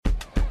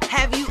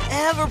Have you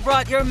ever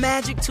brought your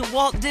magic to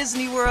Walt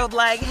Disney World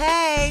like,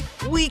 hey,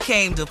 we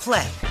came to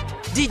play?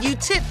 Did you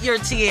tip your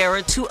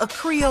tiara to a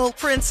Creole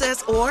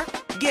princess or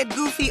get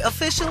goofy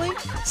officially?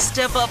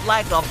 Step up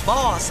like a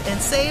boss and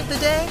save the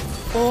day?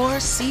 Or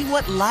see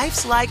what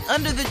life's like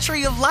under the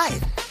tree of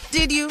life?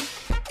 Did you?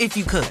 If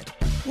you could.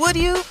 Would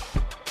you?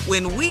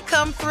 When we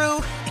come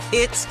through,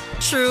 it's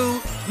true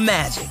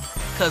magic.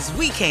 'Cause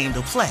we came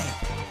to play.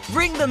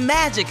 Bring the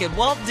magic at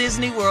Walt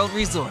Disney World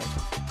Resort.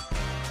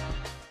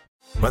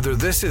 Whether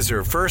this is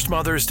her first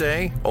Mother's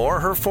Day or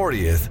her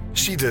 40th,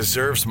 she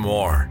deserves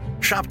more.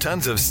 Shop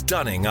tons of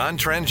stunning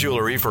on-trend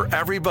jewelry for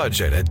every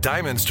budget at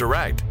Diamonds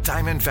Direct.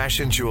 Diamond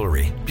fashion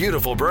jewelry,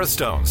 beautiful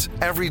birthstones,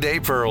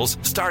 everyday pearls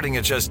starting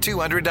at just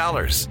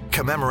 $200.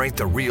 Commemorate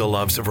the real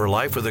loves of her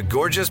life with a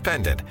gorgeous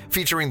pendant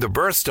featuring the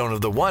birthstone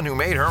of the one who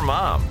made her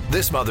mom.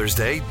 This Mother's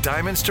Day,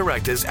 Diamonds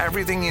Direct is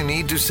everything you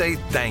need to say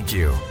thank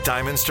you.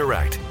 Diamonds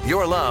Direct,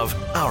 your love,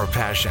 our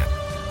passion.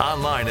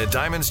 Online at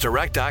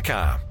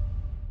diamondsdirect.com.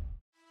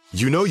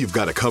 You know you've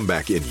got a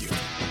comeback in you.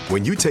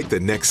 When you take the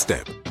next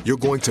step, you're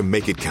going to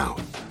make it count.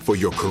 For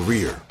your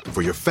career,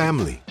 for your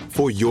family,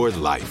 for your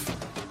life.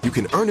 You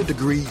can earn a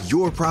degree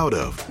you're proud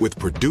of with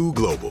Purdue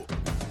Global.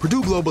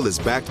 Purdue Global is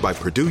backed by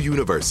Purdue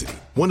University,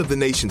 one of the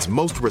nation's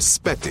most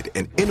respected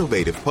and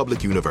innovative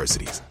public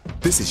universities.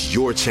 This is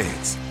your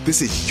chance.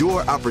 This is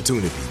your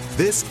opportunity.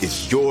 This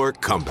is your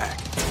comeback.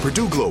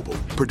 Purdue Global,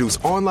 Purdue's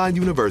online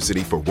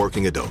university for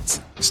working adults.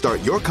 Start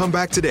your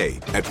comeback today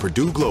at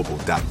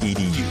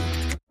purdueglobal.edu.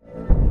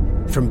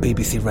 From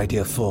BBC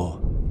Radio 4,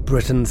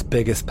 Britain's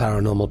biggest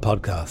paranormal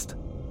podcast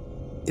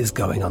is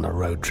going on a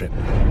road trip.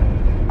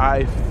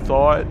 I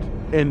thought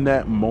in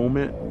that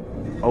moment,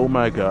 oh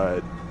my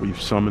God,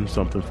 we've summoned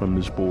something from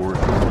this board.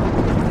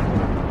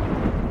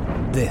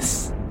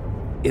 This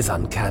is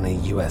Uncanny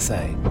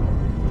USA.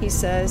 He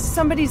says,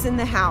 somebody's in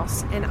the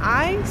house, and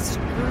I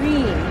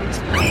screamed.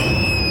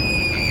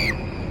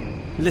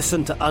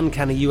 Listen to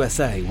Uncanny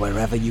USA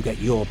wherever you get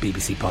your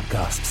BBC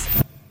podcasts,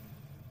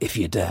 if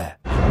you dare.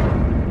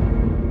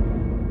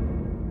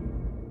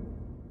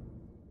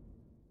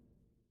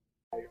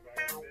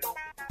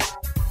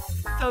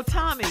 So,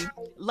 Tommy,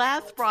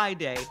 last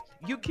Friday,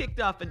 you kicked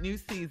off a new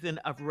season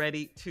of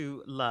Ready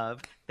to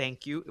Love.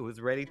 Thank you. It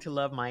was Ready to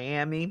Love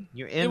Miami.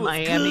 You're in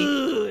Miami.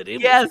 Good.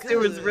 It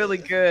was really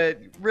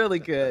good. Really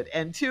good.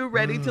 And two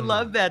Ready to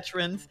Love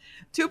veterans,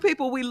 two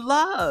people we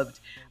loved,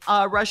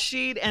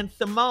 Rashid and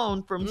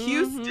Simone from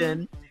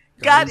Houston,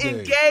 got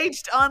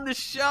engaged on the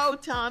show,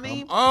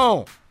 Tommy.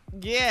 Oh.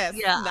 Yes.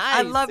 Yeah, nice.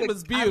 I love it. It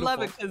was beautiful. I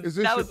love it because Is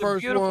this that your was a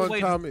first beautiful one, way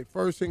Tommy?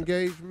 First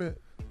engagement?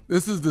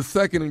 This is the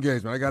second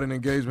engagement. I got an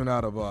engagement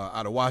out of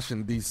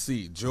Washington,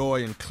 D.C.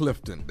 Joy and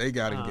Clifton. They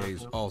got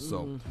engaged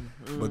also.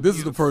 But this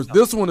is the first.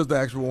 This one is the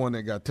actual one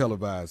that got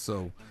televised.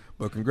 So,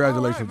 but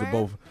congratulations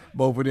to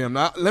both of them.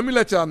 Now, let me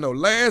let y'all know.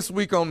 Last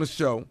week on the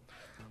show,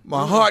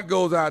 my heart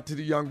goes out to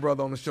the young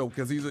brother on the show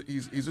because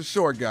he's a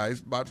short guy. He's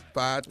about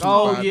 5'2".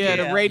 Oh 5'3". yeah,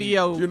 the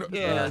radio,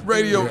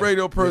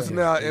 radio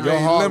personality, and Your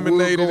they heart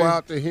eliminated will go him.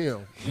 out to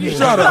him.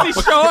 Shut up. Was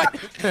he short?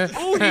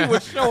 Oh, he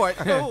was short.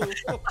 Ooh.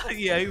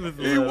 Yeah, he was.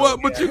 He was,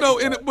 but you know,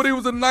 but he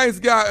was a nice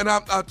guy, and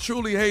I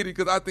truly hate it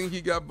because I think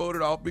he got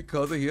voted off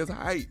because of his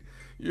height.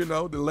 You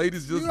know, the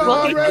ladies just You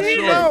already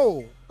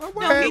know. No,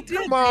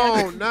 Come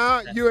on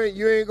now. You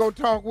ain't gonna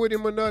talk with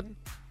him or nothing.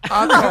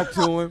 I talked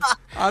to him.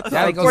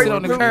 Gotta go sit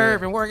on the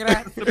curb and work it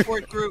out.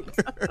 Support group.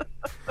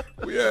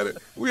 We had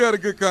a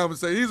good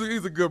conversation.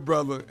 He's a good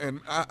brother, and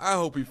I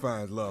hope he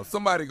finds love.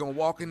 Somebody gonna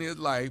walk in his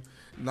life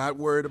not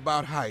worried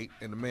about height,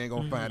 and the man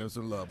gonna find him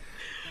some love.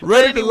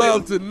 Ready to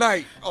Love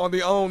tonight on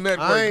the OWN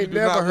network. I ain't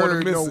never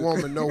heard no it.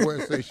 woman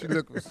nowhere say she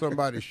looking for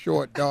somebody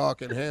short,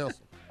 dark, and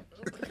handsome.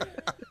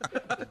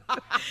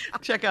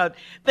 Check out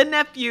The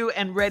Nephew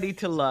and Ready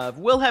to Love.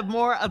 We'll have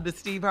more of the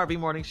Steve Harvey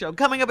Morning Show.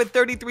 Coming up at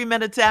 33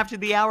 minutes after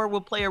the hour, we'll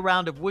play a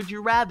round of Would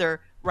You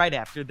Rather right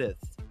after this.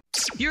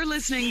 You're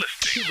listening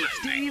to the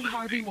Steve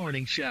Harvey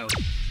Morning Show.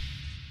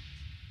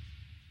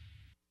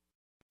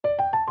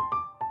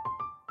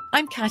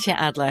 I'm Katya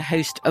Adler,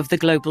 host of The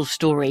Global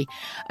Story.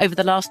 Over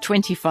the last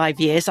 25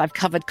 years, I've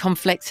covered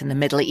conflicts in the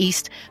Middle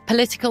East,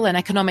 political and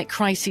economic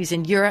crises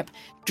in Europe,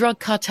 drug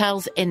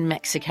cartels in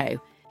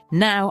Mexico.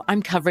 Now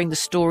I'm covering the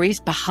stories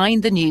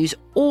behind the news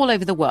all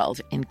over the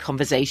world in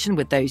conversation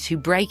with those who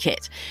break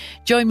it.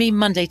 Join me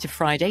Monday to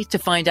Friday to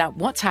find out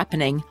what's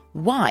happening,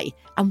 why,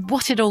 and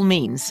what it all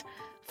means.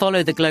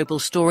 Follow The Global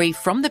Story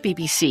from the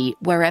BBC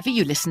wherever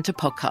you listen to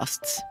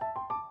podcasts.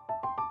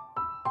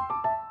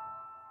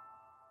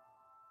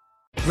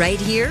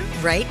 Right here,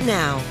 right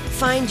now.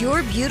 Find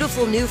your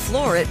beautiful new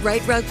floor at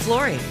Right Rug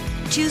Flooring.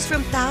 Choose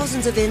from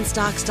thousands of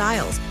in-stock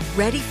styles,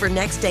 ready for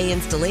next day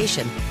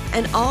installation,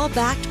 and all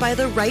backed by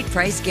the right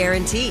price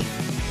guarantee.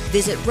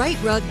 Visit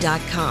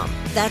rightrug.com.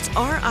 That's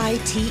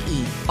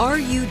RITERUG.com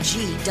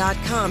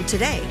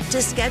today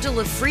to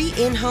schedule a free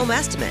in-home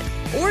estimate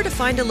or to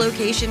find a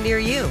location near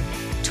you.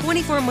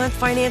 24-month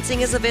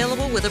financing is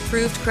available with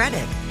approved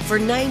credit. For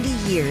 90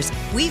 years,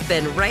 we've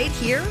been right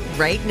here,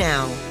 right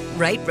now.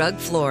 Right Rug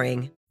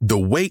Flooring. The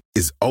wait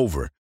is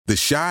over. The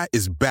Chi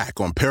is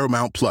back on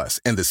Paramount Plus,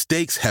 and the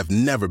stakes have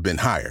never been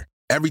higher.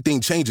 Everything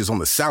changes on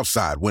the South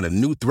Side when a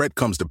new threat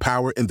comes to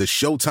power in the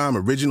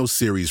Showtime original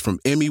series from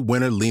Emmy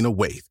winner Lena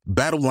Waithe.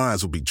 Battle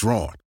lines will be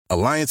drawn,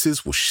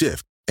 alliances will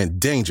shift, and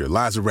danger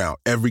lies around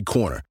every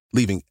corner,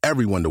 leaving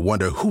everyone to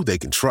wonder who they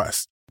can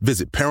trust.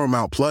 Visit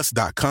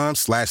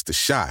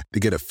ParamountPlus.com/The Chi to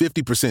get a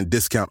 50%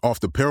 discount off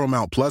the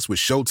Paramount Plus with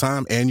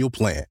Showtime annual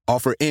plan.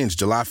 Offer ends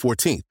July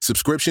 14th.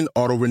 Subscription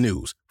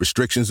auto-renews.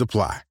 Restrictions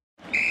apply.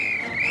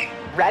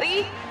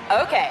 Ready?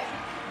 Okay.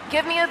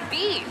 Give me a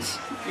beach.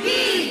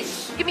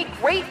 Beach. Give me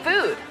great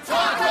food.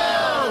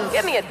 Tacos.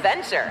 Give me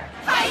adventure.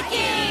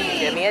 Hiking.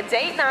 Give me a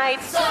date night.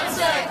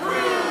 Sunset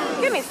cruise.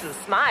 Give me some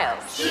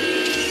smiles.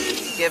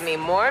 Cheese. Give me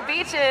more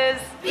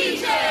beaches.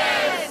 Beaches.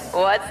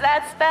 What's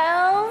that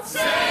spell?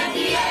 San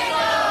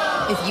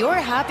Diego. If you're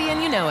happy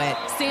and you know it,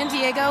 San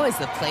Diego is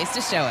the place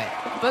to show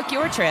it. Book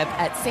your trip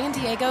at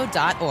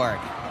sandiego.org.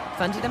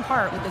 Funded in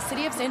part with the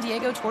City of San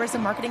Diego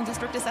Tourism Marketing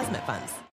District Assessment Funds.